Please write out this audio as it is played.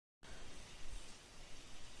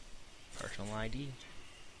National ID.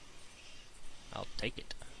 I'll take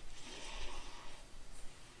it.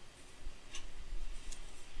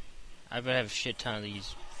 I better have a shit ton of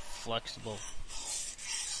these flexible.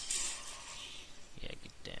 Yeah,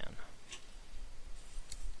 get down.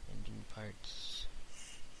 Engine parts.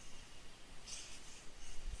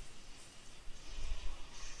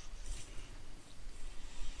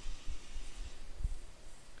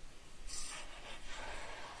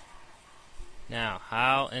 Now,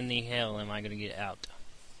 how in the hell am I gonna get out?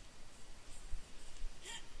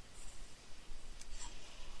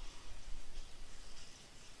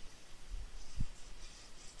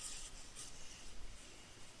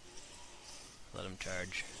 Let him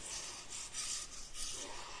charge.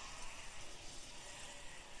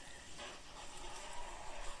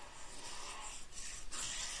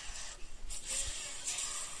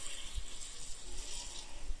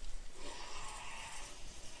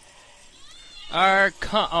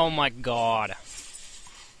 Oh my god.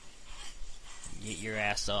 Get your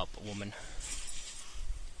ass up, woman.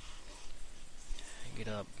 Get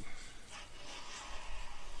up.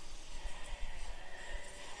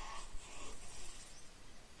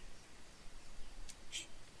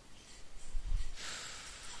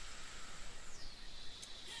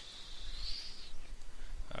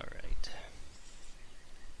 Alright.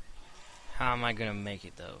 How am I gonna make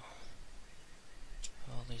it though?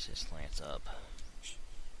 Well, at least it slants up.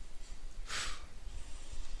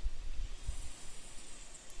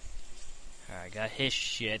 Alright, got his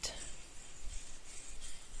shit.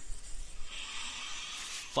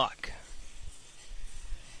 Fuck.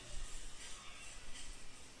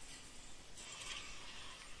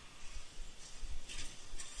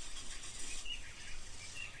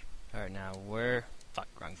 Alright, now where... Fuck,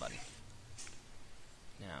 wrong button.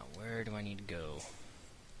 Now, where do I need to go?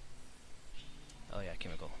 Oh yeah,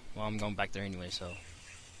 chemical. Well, I'm going back there anyway, so...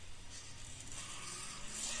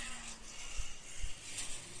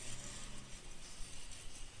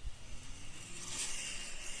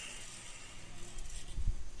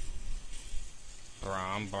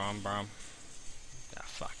 Brom. Ah,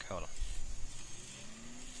 fuck, hold on.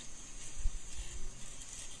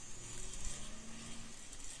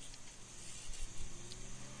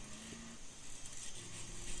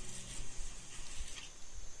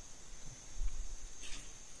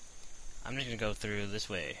 I'm just gonna go through this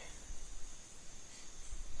way,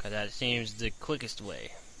 cause that seems the quickest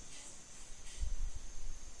way.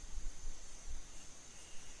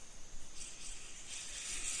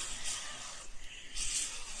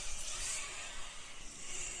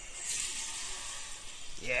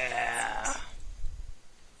 Yeah!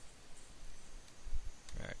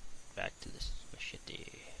 Alright, back to this machete.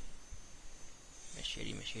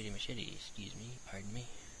 Machete, excuse me, pardon me.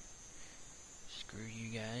 Screw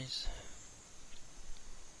you guys.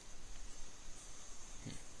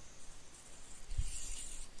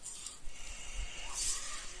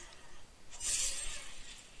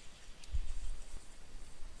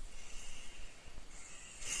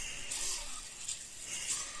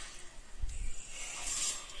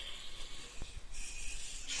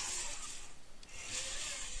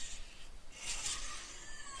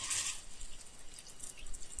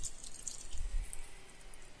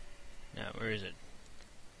 Now, where is it?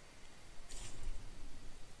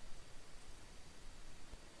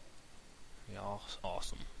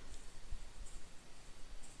 Awesome.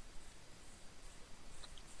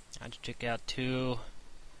 I just took out 2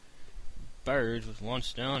 birds with 1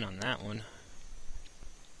 stone on that one.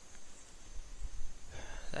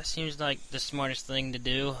 That seems like the smartest thing to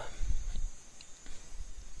do.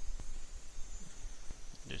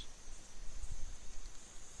 Just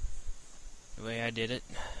the way I did it.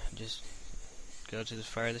 Just go to the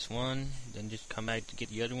farthest one, then just come back to get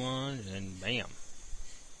the other one, and then bam.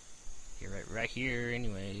 You're right here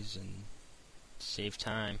anyways, and save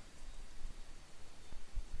time.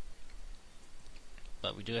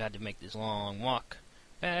 But we do have to make this long walk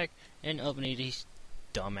back and open these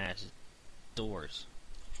dumbass doors.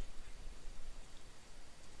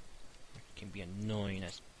 It can be annoying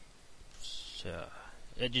as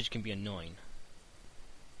it just can be annoying.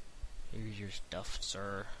 Here's your stuff,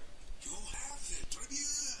 sir. You have it, très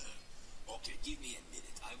bien. Okay, give me a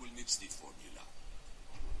minute. I will mix the formula.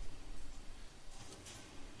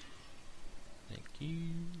 Thank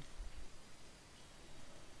you.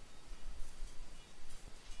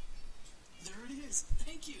 There it is.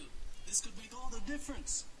 Thank you. This could make all the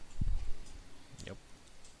difference. Yep.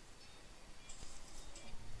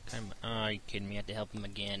 Oh, are you kidding me? I have to help him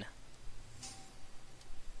again.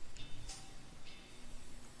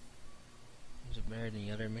 Is it better than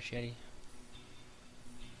the other machete?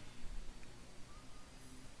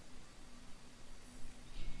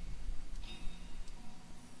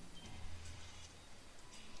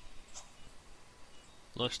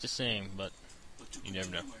 Looks the same, but But to you never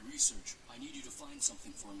continue know. my research, I need you to find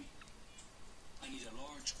something for me. I need a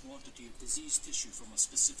large quantity of diseased tissue from a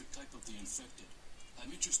specific type of the infected.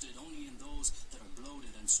 I'm interested only in those that are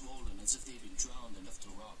bloated and swollen as if they've been drowned and left to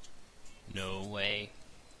rot. No way.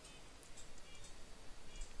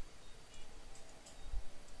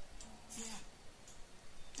 Yeah.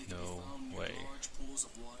 They can No be found near way. large pools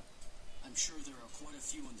of water. I'm sure there are quite a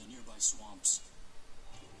few in the nearby swamps.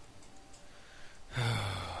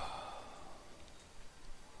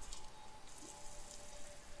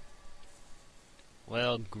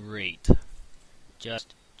 Well, great.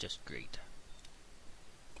 Just great.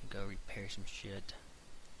 Go repair some shit.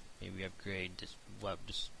 Maybe upgrade this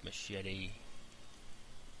machete.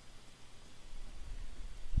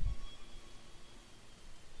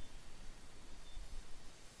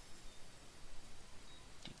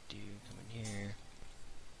 Come in here.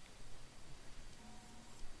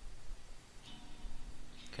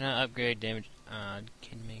 Can I upgrade damage?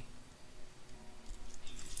 Kidding me?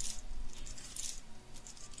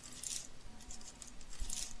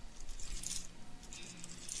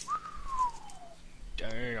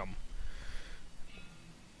 Damn.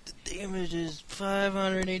 The damage is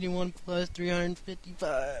 581 plus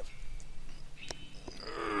 355.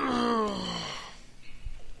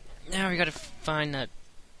 Now we gotta find that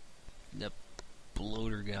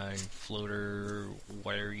bloater guy, floater,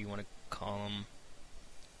 whatever you want to call him.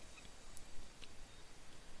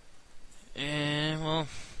 And, well,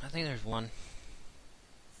 I think there's one.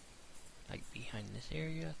 Like, behind this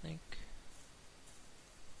area, I think.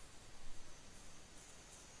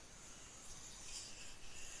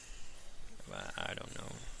 I don't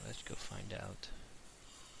know. Let's go find out.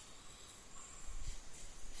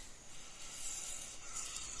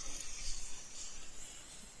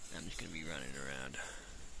 I'm just gonna be running around.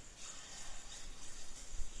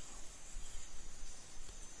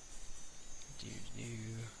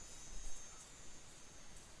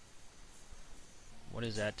 What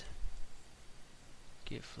is that?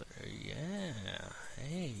 Get flare. Yeah.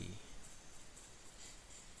 Hey.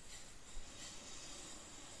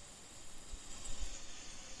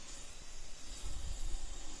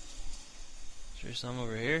 Is there some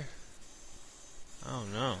over here? Oh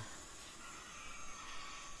no.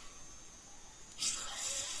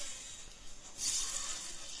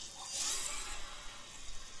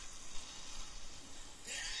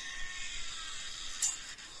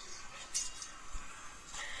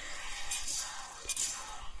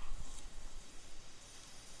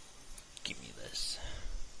 Give me this.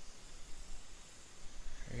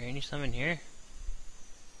 Are there any some in here?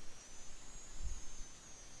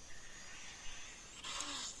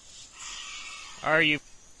 Are you?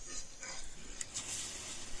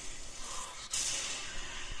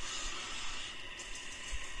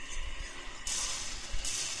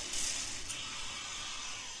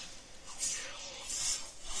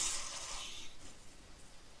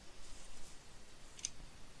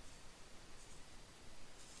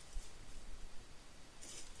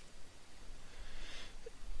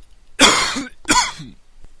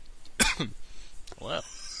 Well.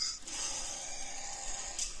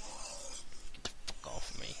 Get the fuck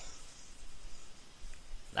off of me.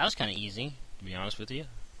 That was kind of easy, to be honest with you.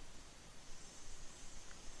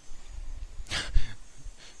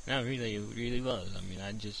 No, really, it really was. I mean,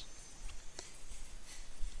 I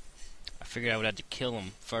figured I would have to kill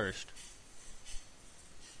him first.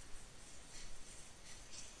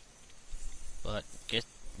 But, guess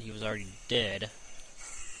he was already dead.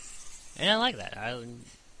 And I like that. I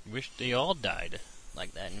wish they all died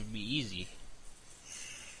like that and it'd be easy.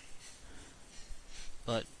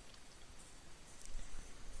 But,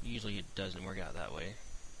 usually it doesn't work out that way.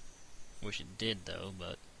 Wish it did, though,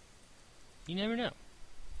 but you never know.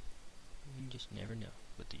 You just never know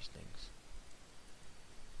with these things.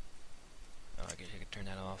 Oh, I guess I could turn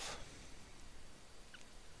that off.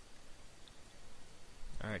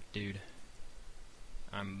 Alright, dude.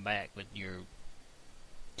 I'm back with your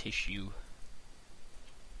tissue.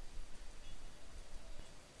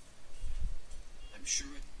 I'm sure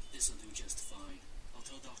this'll do just fine. I'll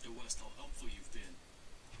tell Dr. West how helpful you've been.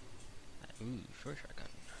 Ooh, short shotgun.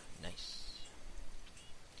 Nice.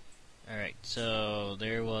 Alright, so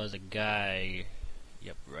there was a guy,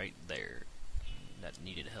 yep, right there, that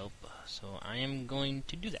needed help. So I am going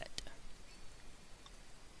to do that.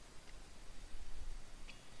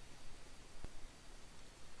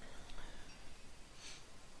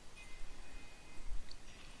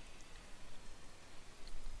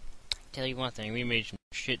 Tell you one thing, we made some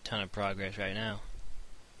shit ton of progress right now.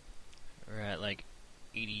 We're at like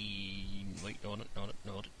 80. Wait, hold it, go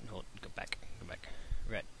back.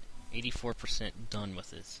 We're at 84% done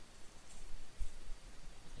with this.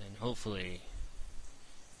 And hopefully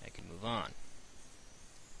I can move on.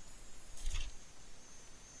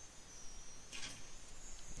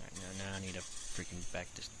 Alright, now I need to freaking back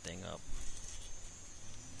this thing up.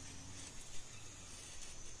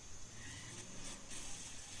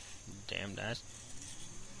 Damn, that's...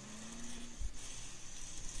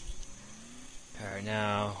 Alright,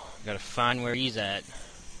 now, gotta find where he's at.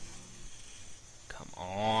 Come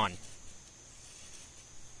on.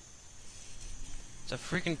 It's a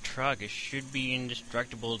freaking truck. It should be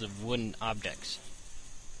indestructible to wooden objects.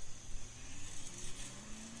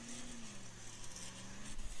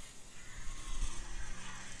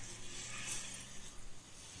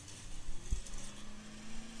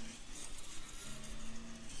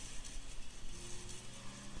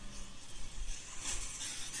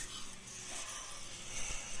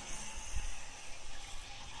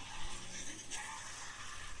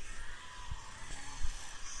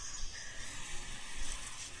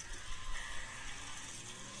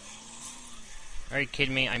 Are you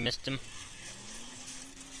kidding me? I missed him.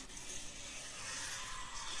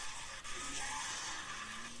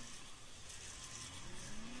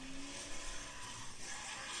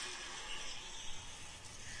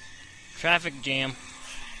 Traffic jam.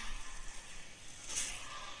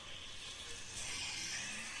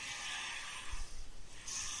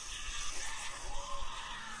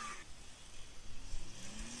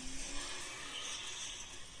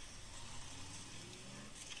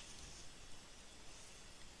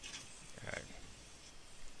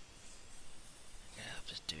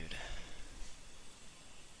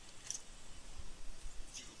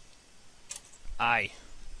 Aye.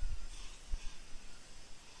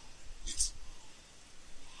 Yes.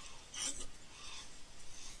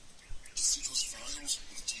 To see those files on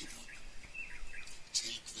the table.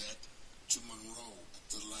 Take that to Monroe at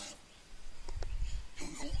the lab. No.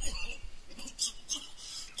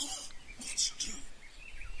 What you do?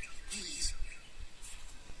 Please.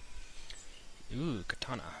 Ooh,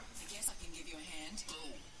 katana. I guess I can give you a hand. Go.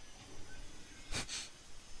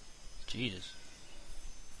 Jesus.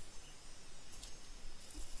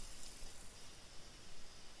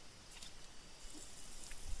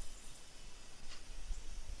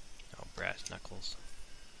 Brass knuckles.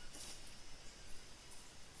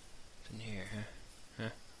 What's in here, huh?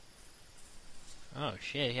 Oh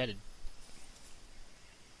shit, he had a... I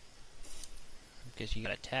guess he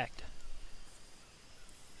got attacked.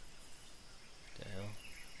 What the hell?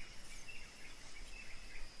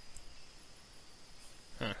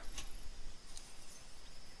 Huh.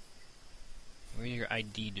 Where's your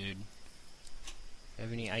ID, dude?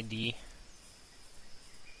 Have any ID?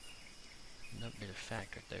 Nope, there's a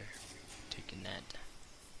fact right there. Taking that.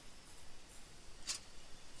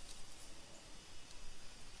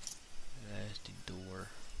 That's the door.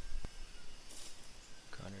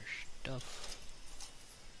 Connor stuff.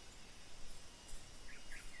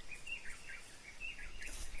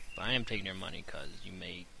 But I am taking your money because you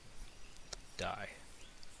may die.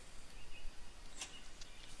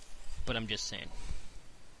 But I'm just saying.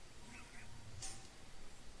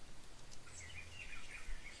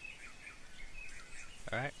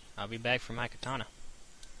 Alright, I'll be back for my katana.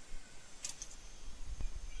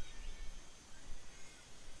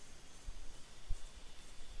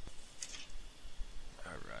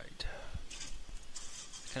 Alright.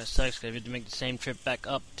 Kinda sucks because we have to make the same trip back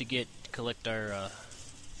up to collect our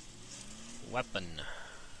weapon.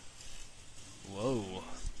 Whoa.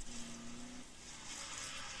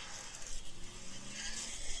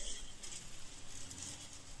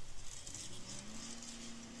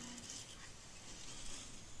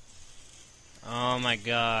 Oh my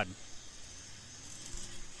god.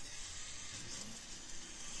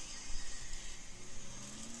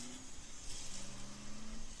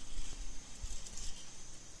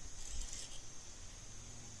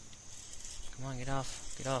 Come on, get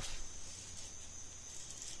off. Get off.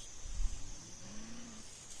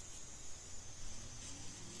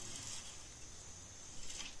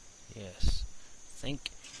 Yes.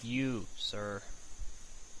 Thank you, sir.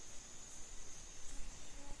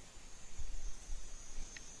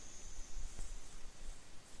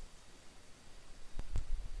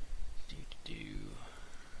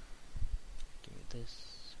 Give me this.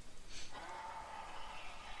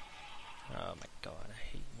 Oh my god, I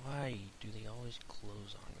hate... Why do they always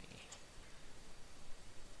close on me?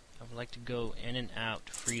 I would like to go in and out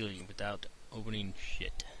freely without opening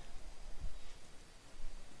shit.